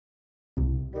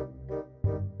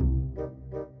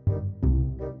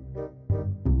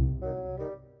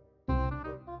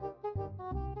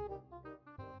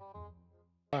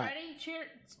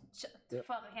Yep.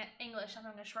 Fuck, I can't English. I'm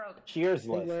gonna stroke. Cheers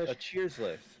list. English. A cheers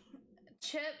list.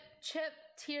 Chip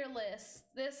tier list.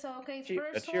 This okay? A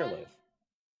First cheer one. list.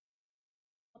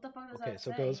 What the fuck does Okay, that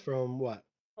so say? it goes from what?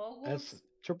 Vogels?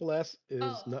 Triple S is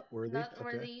Oh, nutworthy.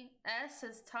 Nutworthy. S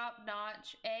is top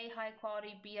notch. A, high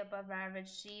quality. B, above average.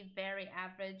 C, very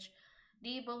average.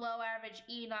 D, below average.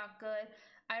 E, not good.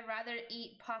 I'd rather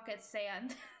eat pocket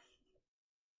sand.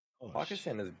 Oh,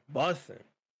 Pakistan is busting.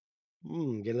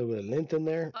 Get a little bit of lint in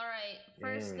there. All right,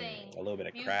 first thing. A little bit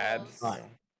of Bugles. crabs. All right.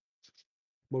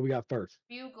 What we got first?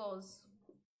 Bugles.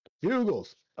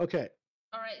 Bugles. Okay.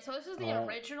 All right, so this is the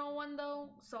original one though,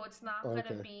 so it's not gonna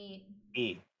be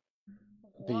E.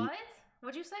 What?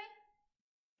 What'd you say?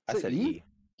 I said E.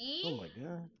 E? Oh my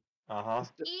god. Uh-huh.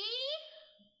 E?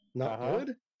 Not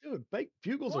good? Dude, baked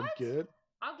bugles are good.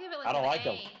 I'll give it like I don't an like A.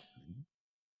 them.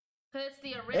 Cause it's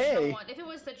the original A? one. If it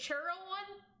was the churro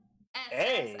one,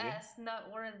 A? S,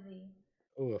 not worthy.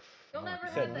 Oof. You'll never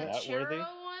said have the nut-worthy? churro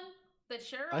one? The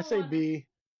churro I say one? B.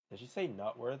 Did you say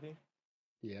nut-worthy?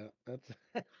 Yeah, that's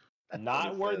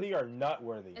Not worthy or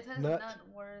nut-worthy? It says Nut. nut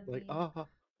worthy. like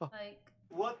Like,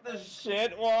 What the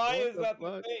shit? Why What is the that the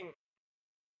fuck? thing?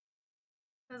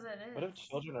 cause it is. What if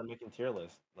children are making tier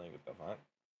lists? Like, what the fuck?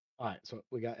 All right, so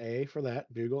we got A for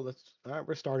that bugle. That's all right.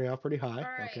 We're starting off pretty high. All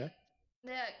right. Okay.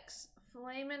 Next,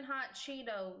 Flamin' Hot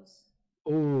Cheetos.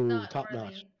 Ooh, Nut top worthy.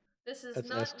 notch. This is That's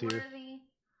nut S tier. worthy.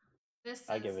 This is.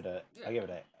 I give it a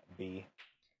B.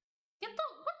 Get the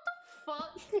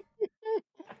what the fuck?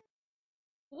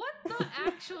 What the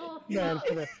actual Man,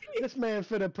 fuck? this man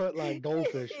finna put like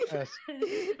goldfish S. Right,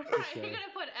 Okay. you're gonna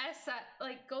put S at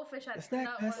like goldfish at Snack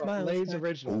nut pass worthy. Lay's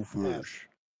original. Oh S.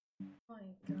 Oh my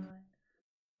god.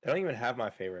 They don't even have my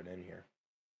favorite in here.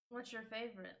 What's your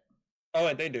favorite? Oh,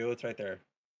 wait, they do. It's right there.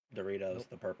 Doritos, Nope.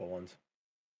 the purple ones.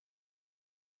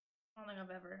 I don't think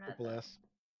I've ever had Triple that. S.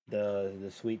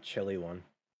 The sweet chili one.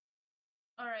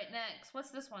 Alright, next. What's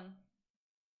this one?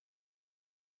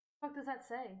 What does that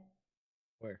say?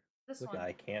 Where? This Look one.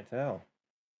 I can't tell.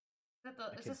 Is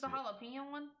can't this the see it. jalapeno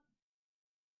one?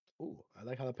 Ooh, I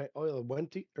like jalapeno. Oh, yeah,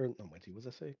 Wenti or no Wenti. What's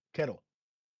that say? Kettle.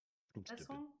 I'm This stupid.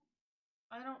 one?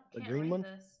 I don't The can't green read one?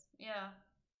 this. Yeah.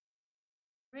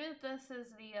 Read this is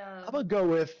the I'm gonna go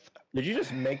with. Did you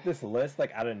just make this list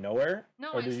like out of nowhere?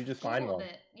 No, Or I did you just find Googled one?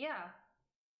 it. Yeah.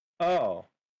 Oh.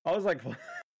 I was like,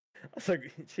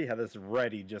 she had this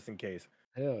ready just in case.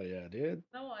 Hell yeah, dude.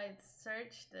 No, I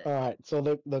searched it. All right, so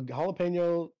the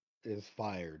jalapeno is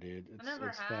fire, dude. I never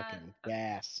It's had. fucking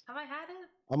gas. Have I had it?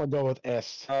 I'm gonna go with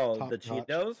S. Oh, top the notch.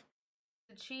 Cheetos?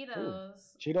 The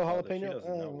Cheetos. Cheeto Oh, the jalapeno.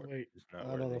 Cheetos is not worth- Wait, it's not I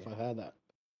don't know worthy. if I had that.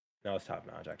 No, it's top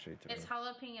notch actually to It's me.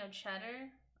 jalapeno cheddar.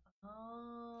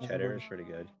 Oh. Cheddar is pretty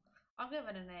good. I'll give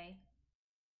it an A.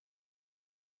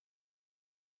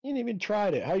 You ain't even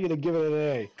tried it. How you gonna give it an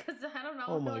A? Cause I don't know.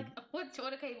 Oh my- Like, what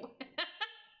okay.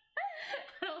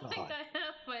 I don't think God. I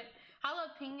have, but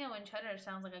jalapeno and cheddar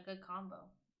sounds like a good combo.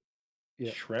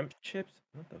 Yeah. Shrimp chips?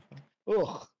 What the fuck?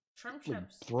 Ugh. Shrimp Would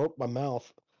chips. throw up my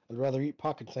mouth. I'd rather eat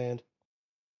pocket sand.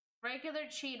 Regular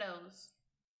Cheetos.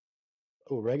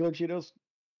 Oh, regular Cheetos?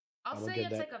 I'll I'm say okay it's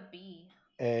with like that. a B.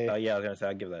 A. Oh yeah, I was gonna say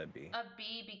I'd give that a B. A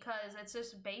B because it's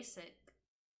just basic.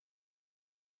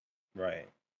 Right.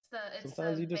 It's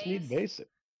Sometimes the you just need basic.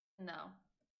 No.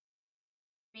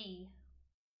 B.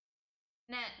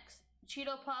 Next,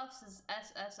 Cheeto Puffs is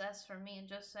SSS for me, and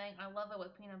just saying I love it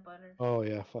with peanut butter. Oh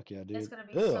yeah, fuck yeah, dude. It's gonna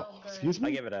be Ugh, so good. excuse me.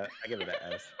 I give it a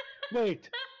S. Wait,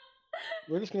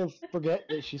 we're just gonna forget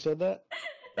that she said that.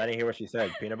 I didn't hear what she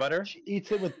said. Peanut butter? She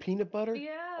eats it with peanut butter.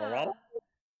 Yeah.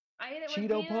 I ate it with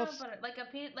Cheeto peanut Puffs? butter, like a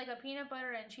peanut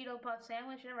butter and Cheeto Puff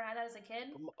sandwich. You never had that as a kid?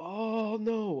 Oh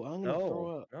no, I'm gonna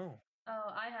throw up. No.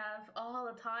 Oh, I have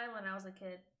all the time when I was a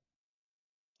kid.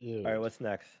 Dude. All right, what's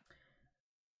next?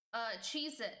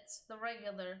 Cheez-Its, the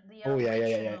regular, the Oh yeah.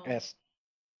 original. S.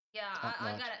 Yeah, Top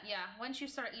I notch. got it. Yeah, once you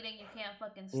start eating, you can't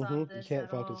fucking stop You this can't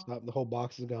at fucking all. stop. The whole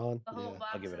box is gone. The whole Yeah.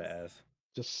 box I'll give it is an S.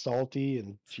 Just salty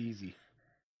and cheesy.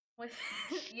 with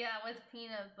with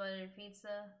peanut butter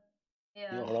pizza.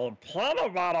 Yeah, Yeah. Little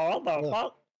peanut butter, what the Ugh.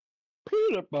 fuck?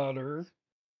 Peanut butter.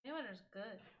 peanut butter's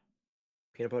good.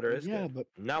 Peanut butter is Yeah, good. but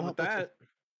Not with not with the- that.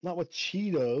 Not with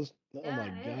Cheetos. Oh Yeah, my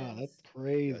it god, that's is. Yo,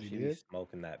 crazy, she be dude.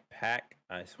 smoking that pack.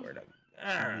 I swear to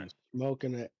She be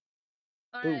smoking it.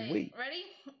 All Ooh, right, wait. ready?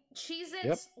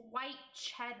 Cheez-Its white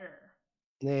cheddar.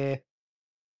 Nah.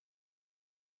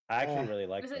 I actually really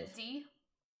like Is those. it D?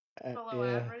 Uh, Below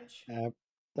yeah. average?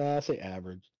 I say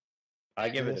average. I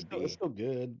give it It's a still, B. it's still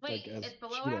good. Wait, like, as it's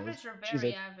below Cheetos. average or Cheez-Its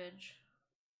very average?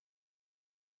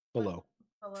 below.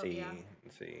 Below, C. yeah.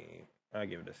 C. I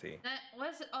give it a C.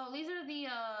 What's oh, these are the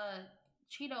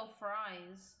Cheeto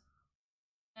fries.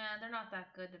 Yeah, they're not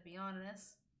that good to be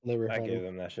honest. Never I had give them.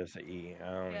 them that's just an E.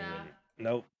 I don't Yeah. even.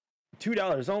 Nope.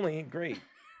 $2 only. Great.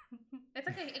 It's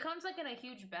like it comes like in a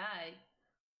huge bag.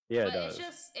 Yeah, But it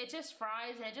does. it just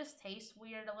fries and it just tastes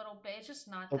weird a little bit. It's just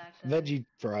not Oh, that good. veggie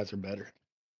fries are better.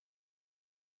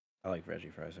 I like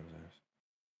veggie fries sometimes.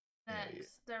 Yeah, yeah.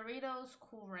 Next, Doritos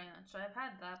Cool Ranch. I've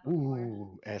had that before.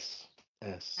 Ooh, S.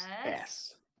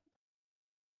 S?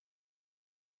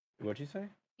 What'd you say?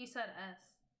 He said S.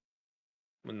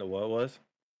 When the what was?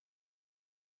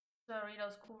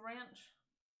 Doritos Cool Ranch.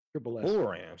 Triple S. Cool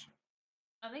Ranch.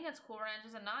 I think it's Cool Ranch,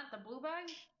 is it not? The blue bag?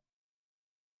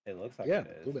 It looks like Yeah,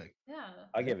 it is. blue bag. Yeah.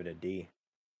 I give it a D.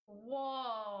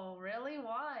 Whoa, really?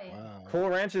 Why? Wow. Cool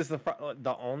Ranch is the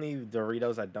only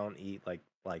Doritos I don't eat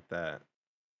like that.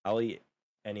 I'll eat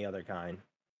any other kind.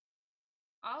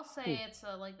 I'll say it's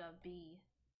like a B.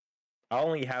 I'll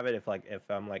only have it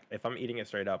if I'm eating it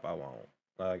straight up. I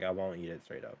won't eat it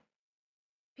straight up.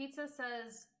 Pizza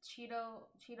says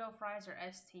Cheeto fries are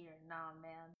S tier. Nah,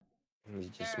 man.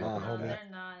 It's just They're, smoking homie. that,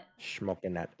 they're not.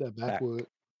 smoking that. That back. backwood.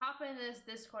 Hop in this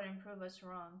Discord and prove us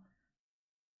wrong.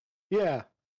 Yeah.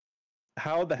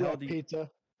 How the Yeah, hell do you? pizza.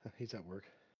 He's at work.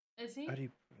 Is he? How do you?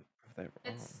 prove that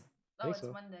wrong? It's think it's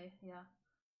so. Monday, yeah.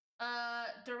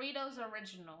 Doritos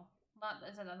original. Not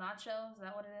is it a nacho? Is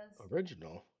that what it is?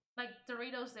 Original. Like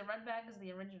Doritos, the red bag is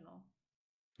the original.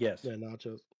 Yes, Yeah,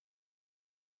 nachos.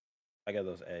 I got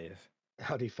those A's.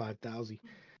 Audi 5000.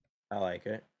 I like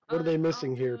it. What are they I'll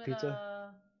missing here, do it,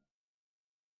 pizza?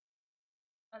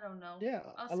 I don't know. Yeah,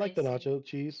 I'll I like say the C. nacho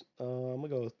cheese. I'm gonna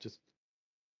go with just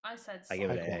I said I C. give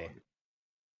high it an A. quality.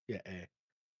 Yeah, A.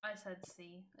 I said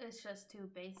C. It's just too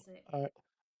basic. All right.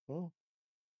 Well,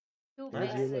 Too Where's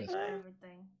your basic list? for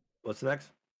everything. What's next?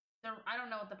 I don't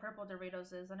know what the purple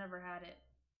Doritos is. I never had it.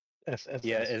 S.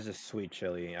 Yeah, it's just sweet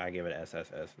chili. I give it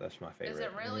SSS. That's my favorite. Is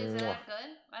it really? Is it that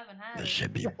good? I haven't had That it.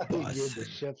 should be he gave the bussin'.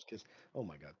 chef's kiss. Oh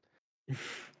my god.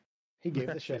 He gave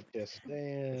the That chef should- kiss. that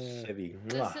Damn. should be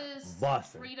This mwah, is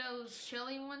bussin'. Fritos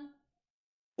chili one.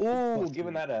 Ooh, bussin'.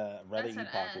 giving that a Reddit That's an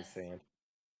Epoch is S. saying.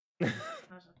 The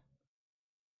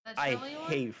I chili one?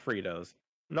 hate Fritos.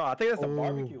 No, I think that's the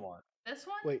barbecue Oh. one. This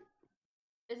one? Wait.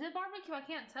 Is it barbecue? I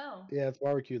can't tell. Yeah, it's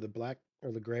barbecue. The black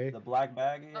or the gray. The black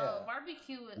bag, yeah. Oh,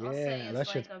 barbecue. I'll say Yeah, is that like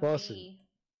shit's a bussin'. B.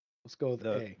 Let's go with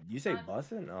The A. you say I-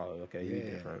 bussin'? Oh, okay, you Yeah.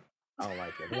 different. I don't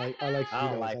like it. I like I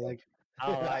don't Fritos. like I 'em. like. I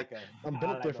don't like it. I'm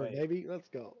built different, baby. Let's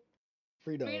go.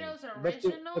 Fritos. Fritos Let's do-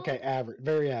 original? Okay, average.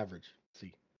 Very average.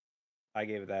 See. I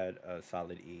gave that a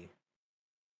solid E.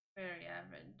 Very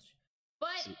average.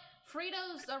 But See.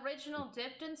 Fritos original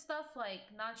dipped in stuff like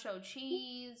nacho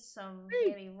cheese, some Hey.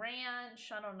 maybe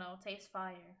ranch. I don't know. Tastes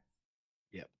fire.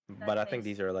 But I think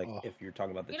tastes- these are like Oh. if you're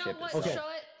talking about the You know chip what? and Okay. stuff.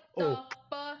 Shut Oh. the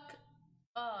fuck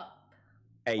up.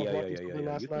 Hey, I was yo, yo, watching yo, yo, something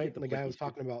yo. last You can night, get and the guy was Quickies, too.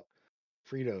 talking about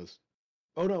Fritos.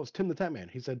 Oh no, it was Tim the Tap Man.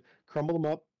 He said crumble them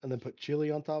up and then put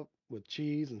chili on top with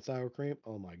cheese and sour cream.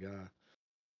 Oh my god,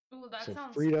 Ooh, that So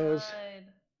sounds Fritos-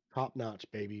 good. top notch,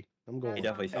 baby. I'm That going. He with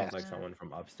definitely sounds S. like good. someone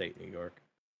from upstate New York.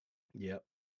 Yep.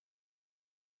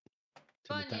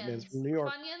 Tim the Tap Man's Funyuns. from New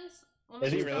York. Funyuns? Let me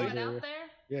Is he just throw really? it out there.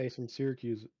 Yeah, he's from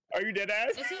Syracuse. Are you dead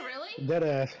ass? Is he really? Dead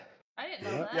ass. I didn't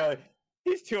know Yeah. that. Yo,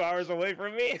 he's 2 hours away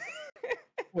from me.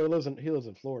 Well, he lives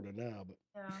in Florida now, but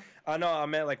Yeah. I know. I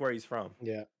meant like where he's from.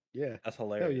 yeah. That's Hell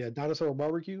hilarious. yeah, dinosaur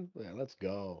barbecue. Yeah, let's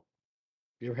go.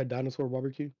 You ever had dinosaur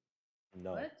barbecue?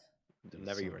 No, What? Dude,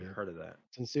 never so even good. heard of that.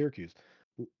 It's in Syracuse.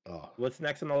 Oh, What's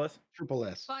next on the list? triple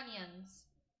S. Funyuns.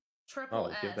 Triple Oh,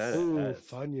 give S. that Ooh, S.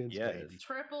 Funyuns, Yes. baby.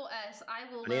 Triple S. I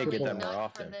will I need to get literally that more nut for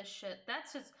often. this shit.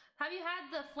 That's just. Have you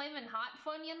had the flamin' hot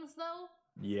Funyuns though?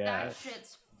 Yes. That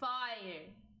shit's fire.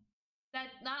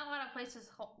 That not a lot of places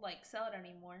like sell it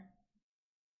anymore.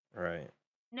 Right.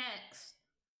 Next,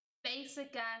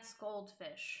 basic ass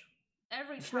goldfish.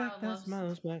 Every It's child like that loves.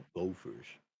 smiles back. Gophers.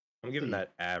 I'm giving See.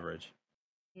 that average.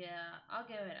 Yeah, I'll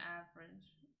give it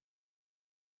average.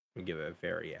 I'm give it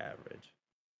very average.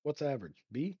 What's average?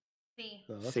 B? C.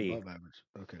 No, that's C. above average.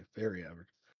 Okay, very average.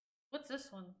 What's this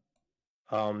one?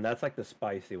 That's like the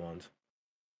spicy ones.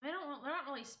 They're not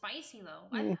really spicy though.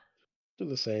 Mm, They're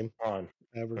the same. Hold on.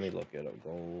 Let me Average. look it up.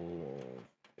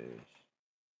 Goldfish.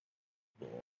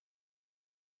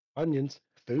 Onions.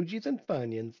 Fuji's and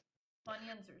Funyuns.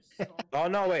 Funyuns are so. Oh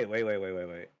no!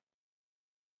 Wait.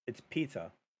 It's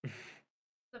pizza.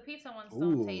 The pizza ones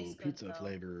don't Ooh, taste good pizza though.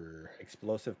 flavor.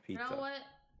 Explosive You pizza. know what?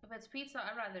 If it's pizza,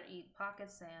 I'd rather eat pocket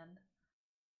sand.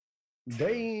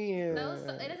 Damn. Those it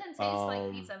doesn't taste like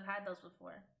Um, pizza. I've had those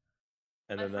before.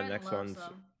 And My then the friend next loves one's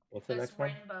them. what's the It's next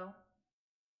one? rainbow. It's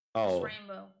Oh,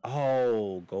 rainbow.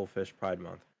 oh, Goldfish Pride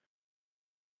Month.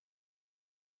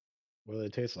 What do they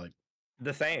taste like?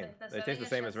 The same. The They taste the guess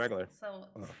same as that's- regular. So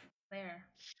Oh. there.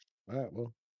 All right,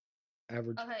 well,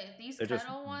 average. Okay, these They're just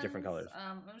kettle ones. different colors.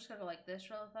 I'm just gonna go like this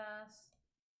real fast.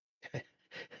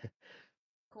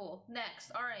 Cool.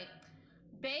 Next, all right.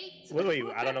 Baked. Wait,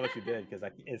 I don't know what you did because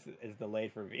it's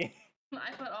delayed for me.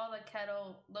 I put all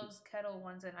those kettle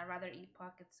ones in. I'd rather eat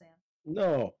pocket sand.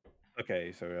 No,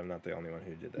 Okay, so I'm not the only one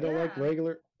who did you that. don't like Yeah.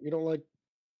 regular. You don't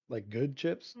like good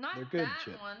chips. Not They're good that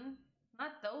chips. one.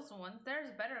 Not those ones. There's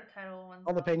better kettle ones.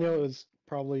 Jalapeno is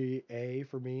probably A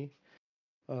for me.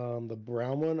 The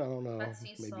brown one, I don't know. That's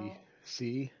sea Maybe salt.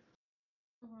 C.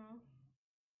 Mm-hmm.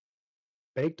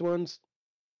 Baked ones.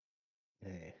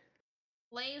 Eh.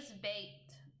 Lay's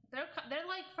baked. They're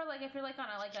like for like if you're like on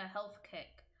a health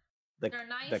kick. The They're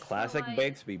nice the for, classic like-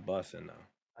 bakes be bussin' though.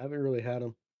 I haven't really had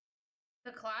them.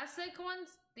 The classic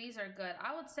ones, these are good.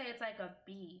 I would say it's like a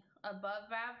B,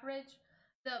 above average.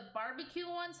 The barbecue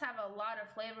ones have a lot of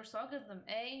flavor, so I'll give them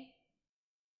A.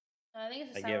 I think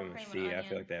it's I a give sour them cream C. and I onion.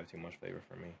 feel like they have too much flavor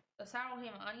for me. The sour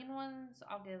cream and onion ones,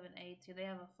 I'll give an A too. They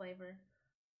have a flavor.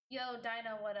 Yo,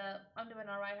 Dino, what up? I'm doing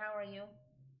alright. How are you?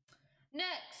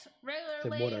 Next, regular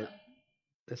Said what Leia.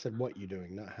 I said, what you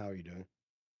doing, not how you doing.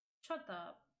 Shut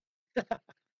up.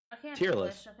 I can't Tier English,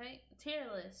 list. okay? Tier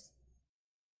list.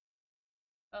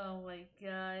 Oh my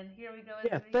god. Here we go.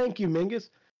 Yeah, into the- thank you, Mingus.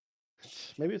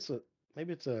 Maybe it's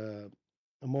a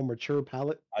more mature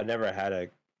palate. I never had a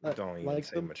That don't even likes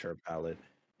say them. mature palate.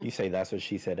 You say that's what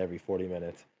she said every 40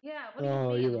 minutes. Yeah, what do you Oh,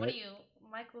 mean? you're What are right. you,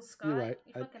 Michael Scott? You're right.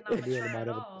 You I fucking could not be in the mature mind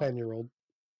at of a all. 10-year-old.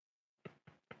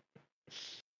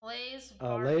 Lay's Lay's?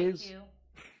 barbecue.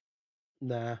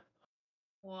 Nah,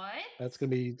 What? that's gonna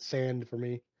be sand for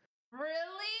me. Really?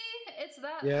 It's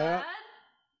that Yeah. bad?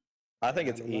 I think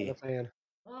Yeah, it's I'm E. not a fan.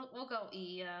 We'll go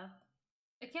E. Yeah.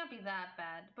 It can't be that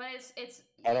bad, but it's.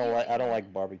 I don't you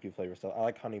like barbecue flavor stuff. I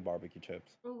like honey barbecue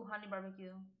chips. Ooh, honey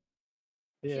barbecue.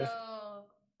 Yeah, Yo,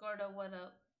 Gordo, what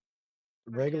up?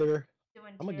 regular.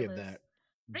 Doing I'm gonna tier give list. that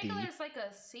Regular D. is like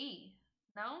a C.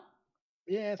 No?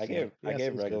 Yeah, I C. gave Yeah, C's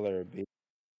good. regular a B.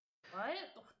 What?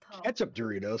 What the- Ketchup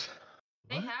Doritos.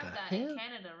 They What have the that hell? in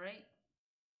Canada, right?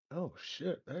 Oh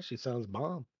shit, that actually sounds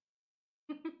bomb.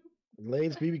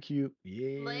 Lay's BBQ.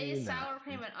 Yeah. Lay's nah. sour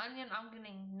cream and onion, I'm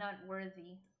getting nut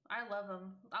worthy. I love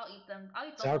them. I'll eat them. I'll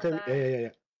eat the Sour whole cream. bag. Yeah.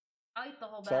 I'll eat the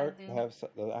whole Sour, bag,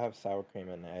 dude. I have sour cream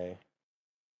in A.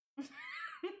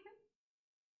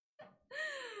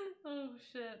 Oh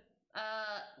shit.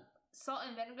 Salt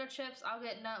and vinegar chips, I'll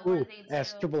get nut Ooh, worthy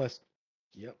S. too. Triple S.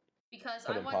 Yep. Because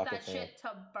Put I in want that pockets, yeah. shit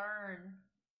to burn.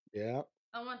 Yeah.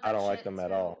 I want that I don't like shit them at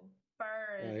to all.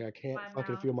 burn. I can't my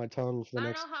fucking mouth. feel my tongue for I the don't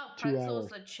next know how 2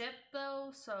 pretzel's hours. a chip though,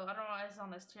 so I don't know why it's on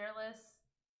this tier list.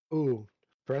 Ooh,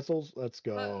 pretzels. Let's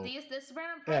But go. this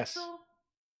brand of S. pretzel.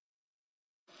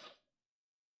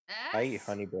 S. I eat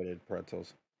honey breaded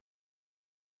pretzels.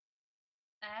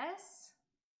 S.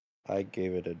 I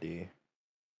gave it a D.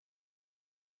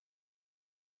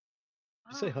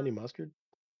 Did you say honey mustard?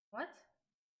 What?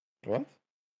 What?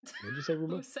 What'd you say, Who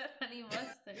Ruben? said honey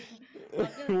mustard? I'll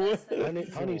give this a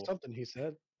Honey No. something. He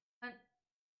said.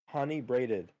 Honey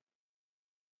braided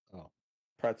Oh,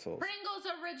 pretzels. Pringles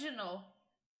original.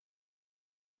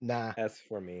 nah. S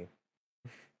for me.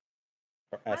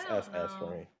 Or I don't SSS for know.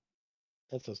 me.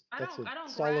 That's a I don't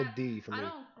solid grab, D for me. I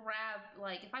don't grab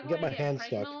like if I I go get to my get hand stuck.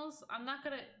 Pringles, I'm not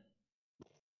gonna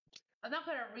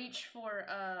reach for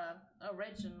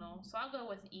original, so I'll go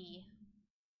with E.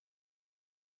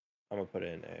 I'm gonna put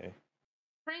it in A.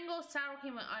 Pringles sour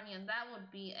cream and onion, that would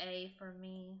be A for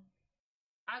me.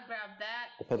 I'd grab that.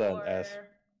 I'll put that in or, S.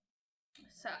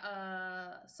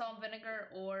 Salt and vinegar,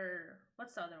 or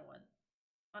what's the other one?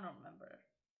 I don't remember.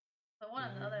 The one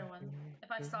and the other one.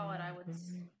 If I saw it, I would.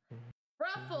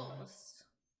 Ruffles.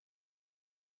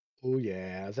 Oh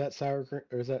yeah, is that sour cream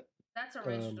or is that That's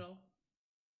original.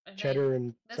 I think. cheddar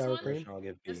and This sour one? cream? I'll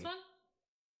give B. This one?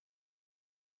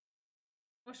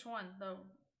 Which one? The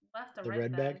left or The right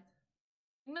red bag? I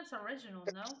think that's original,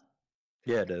 no?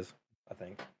 Yeah, it is. I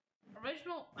think.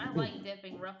 Original? I like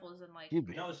dipping Ruffles in like You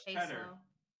be- No, it's queso. cheddar.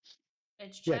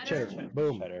 It's Yeah, cheddar? cheddar.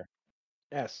 Boom. Cheddar.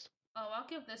 S. Oh, I'll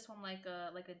give this one like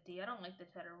a D. I don't like the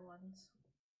cheddar ones.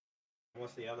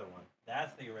 What's the other one?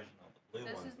 That's the original. The blue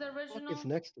This one. is the Look, original. it's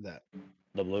next to that.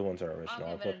 The blue ones are original.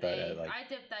 I'll I'll give it put an that A. at like I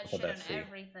dip that put shit that in C.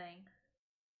 everything.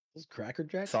 This is Cracker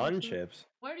Jacks. Sun actually? chips.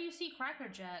 Where do you see Cracker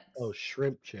Jacks? Oh,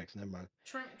 shrimp chicks. Never mind.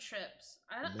 Shrimp chips.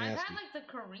 I've had Nasty. like the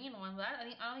Korean one, but I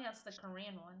don't think that's the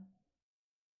Korean one.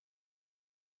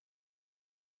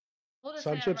 We'll just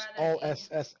Sun say I'd chips, rather all eat-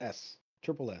 SSS.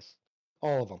 Triple S.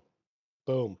 All of them.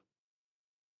 Boom.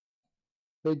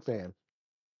 Big fan.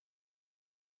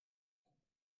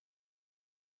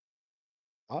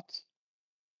 Thoughts?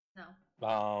 No.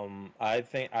 I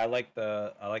think I like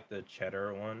the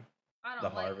cheddar one, I the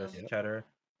don't like harvest them. cheddar,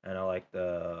 and I like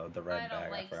the I red don't bag. I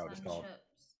like forgot what it's Sun called. Chips.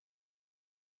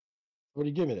 What are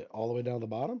you giving it? All the way down the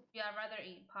bottom? Yeah, I'd rather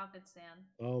eat Pocket Sand.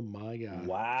 Oh my god.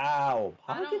 Wow,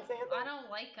 I pocket don't sand.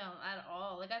 like them at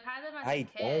all. Like I've had them as a I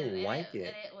kid, don't like and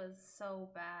it. it was so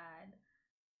bad.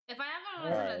 If I have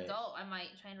them as Alright. an Alright. adult, I might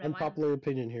change my mind. Unpopular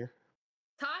opinion here.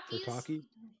 For Takis, Takis,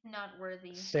 not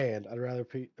worthy. sand. I'd rather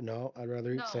eat No,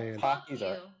 sand. fuck Takis you.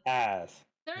 are ass.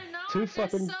 They're not. Too They're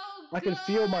fucking. so I can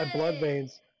feel my blood good.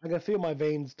 veins. I can feel my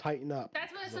veins tighten up.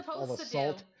 That's what it's with all the supposed to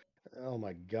salt. do. Oh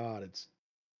my god, it's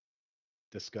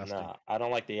disgusting. Nah, I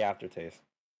don't like the aftertaste.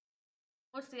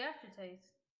 What's the aftertaste?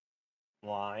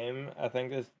 Lime, I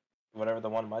think is whatever the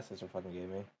one my sister fucking gave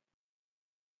me.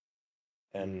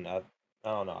 And I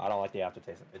don't know. I don't like the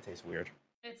aftertaste. It tastes weird.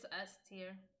 It's S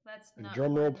tier. That's not.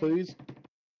 Drum roll, worthy. please.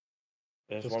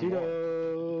 There's one more.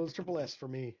 Tostitos, triple S for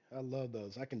me. I love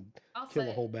those. I can I'll kill say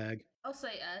a whole bag. I'll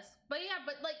say S. But yeah,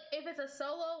 but like if it's a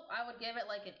solo, I would give it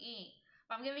like an E.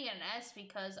 But I'm giving it an S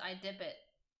because I dip it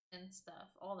and stuff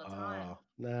all the time.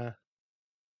 Nah,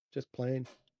 just plain.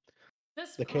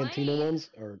 Just The plain. Cantina ones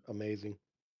are amazing.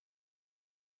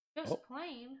 Just Oh.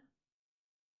 plain.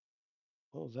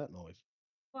 What was that noise?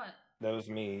 What? That was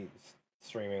me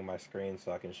streaming my screen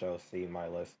so I can see my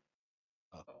list.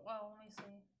 Well, let me see.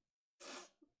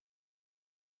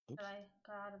 Oops. That I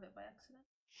got out of it by accident.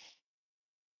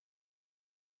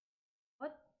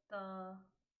 What the?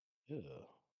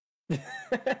 Ew.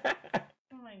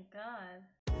 Oh my god.